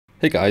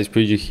Hey guys,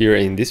 Preview here.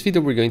 In this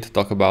video we're going to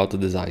talk about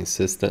design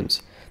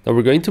systems. Now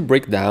we're going to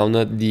break down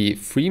the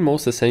three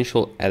most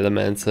essential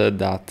elements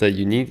that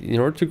you need in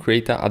order to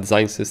create a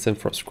design system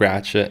from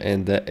scratch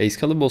and a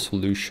scalable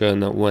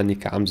solution when it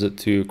comes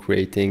to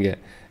creating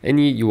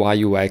any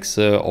UI, UX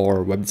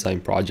or web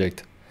design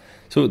project.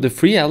 So the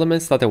three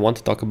elements that I want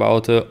to talk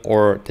about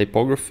are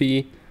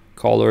typography,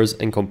 colors,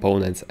 and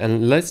components.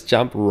 And let's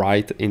jump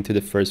right into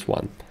the first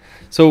one.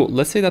 So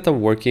let's say that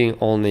I'm working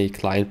on a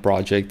client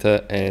project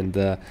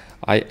and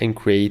I am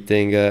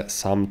creating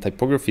some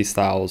typography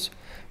styles.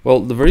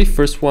 Well, the very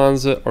first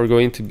ones are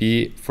going to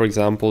be, for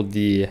example,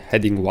 the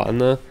heading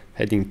 1,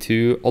 heading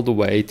 2, all the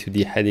way to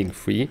the heading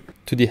 3,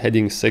 to the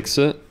heading 6.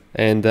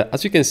 And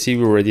as you can see,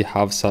 we already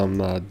have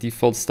some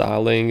default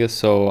styling.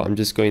 So I'm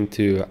just going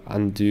to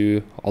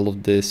undo all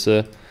of this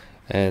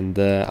and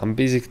I'm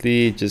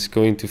basically just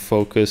going to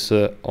focus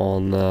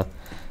on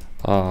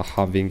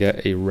having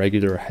a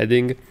regular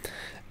heading.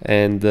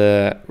 And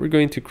we're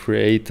going to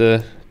create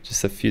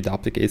just a few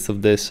duplicates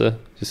of this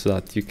just so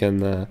that you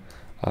can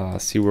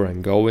see where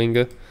I'm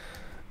going.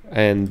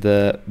 And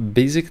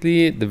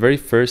basically the very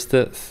first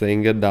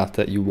thing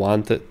that you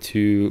want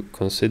to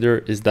consider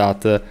is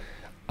that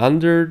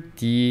under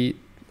the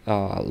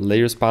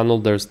layers panel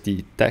there's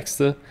the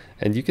text,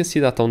 and you can see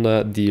that on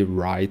the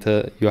right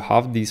you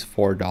have these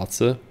four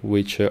dots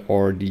which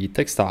are the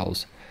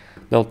textiles.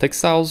 Now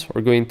textiles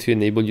are going to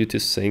enable you to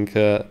sync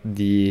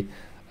the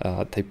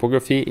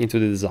typography into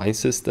the design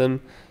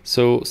system.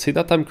 So say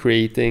that I'm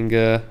creating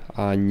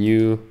a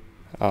new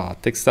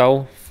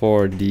textile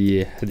for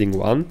the heading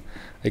 1.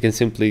 I can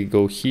simply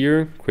go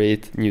here,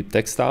 create new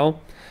textile,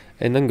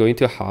 and I'm going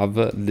to have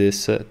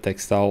this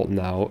textile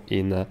now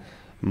in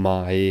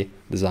my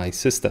design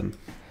system.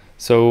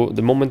 So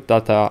the moment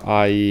that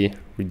I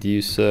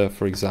reduce,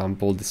 for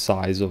example, the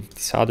size of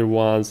these other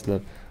ones,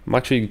 I'm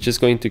actually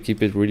just going to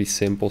keep it really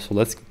simple. So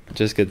let's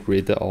just get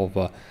rid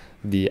of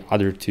the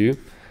other two.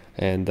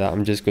 And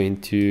I'm just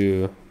going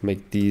to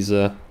make these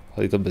a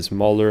little bit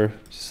smaller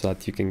so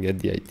that you can get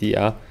the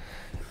idea.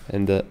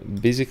 And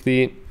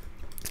basically,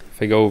 if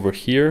I go over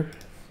here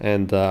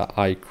and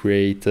I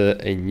create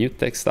a new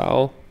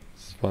textile,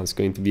 this one's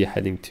going to be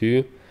heading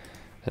 2,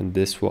 and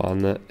this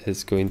one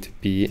is going to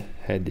be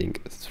heading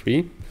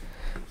 3.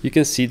 You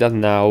can see that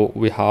now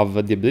we have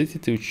the ability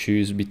to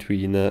choose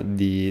between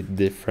the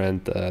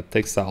different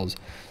textiles.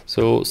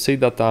 So say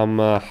that I'm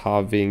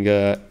having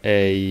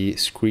a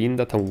screen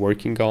that I'm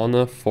working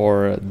on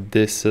for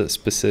this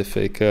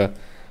specific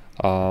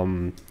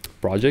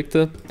project.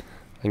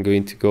 I'm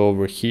going to go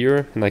over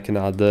here and I can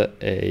add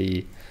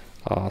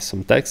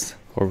some text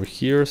over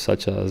here,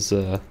 such as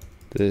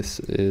this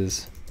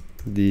is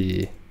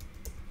the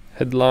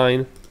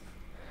headline.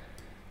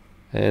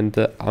 And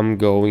I'm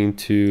going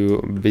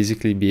to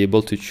basically be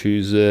able to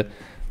choose the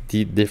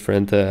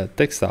different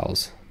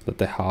textiles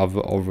that I have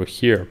over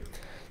here.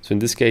 So in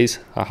this case,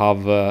 I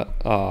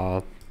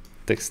have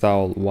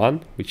textile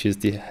 1, which is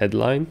the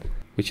headline,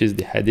 which is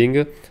the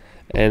heading.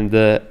 And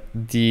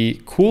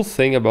the cool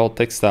thing about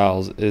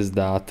textiles is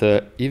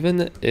that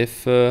even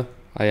if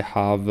I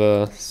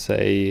have,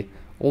 say,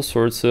 all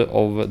sorts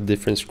of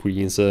different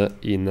screens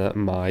in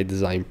my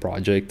design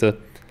project,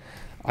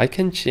 I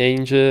can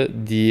change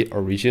the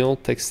original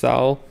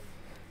textile,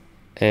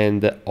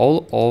 and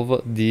all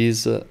of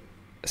these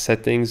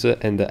settings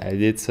and the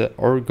edits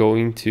are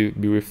going to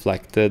be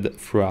reflected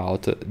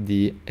throughout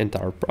the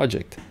entire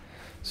project.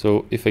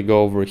 So if I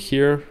go over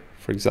here,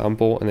 for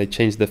example, and I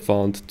change the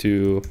font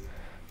to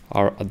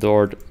our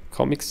adored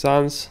Comic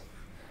Sans,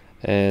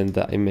 and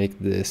I make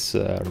this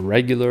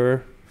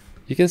regular,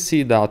 you can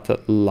see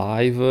that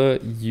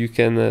live you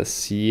can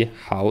see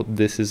how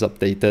this is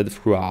updated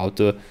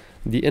throughout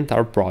the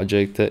entire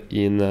project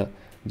in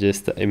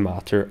just a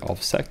matter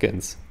of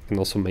seconds. You can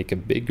also make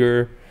it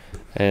bigger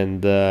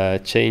and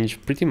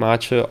change pretty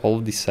much all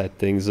of the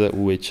settings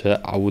which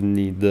I would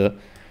need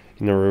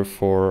in order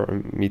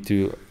for me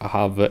to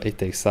have a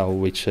textile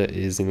which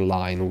is in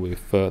line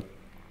with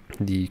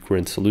the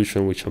current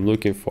solution which I'm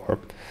looking for.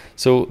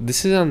 So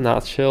this is in a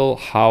nutshell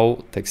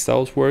how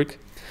textiles work.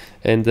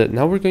 And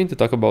now we're going to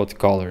talk about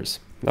colors.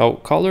 Now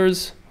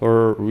colors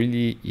are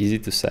really easy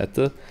to set.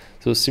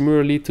 So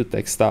similarly to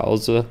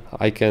textiles,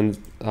 I can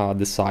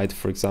decide,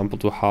 for example,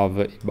 to have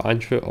a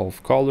bunch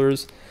of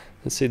colors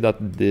and say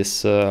that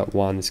this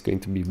one is going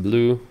to be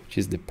blue, which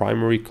is the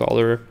primary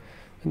color.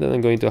 And then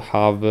I'm going to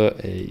have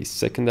a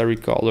secondary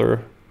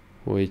color,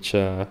 which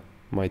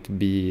might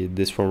be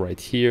this one right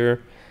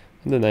here.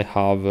 And then I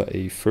have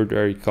a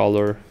tertiary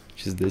color,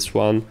 which is this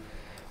one.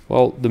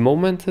 Well, the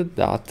moment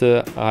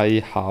that I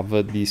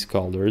have these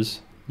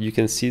colors, you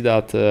can see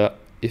that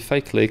if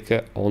I click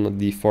on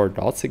the four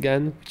dots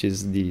again, which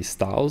is the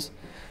styles,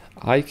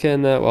 I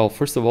can, well,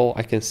 first of all,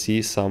 I can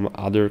see some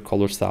other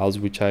color styles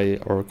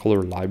or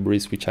color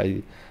libraries which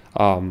I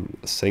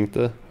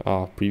synced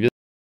previously.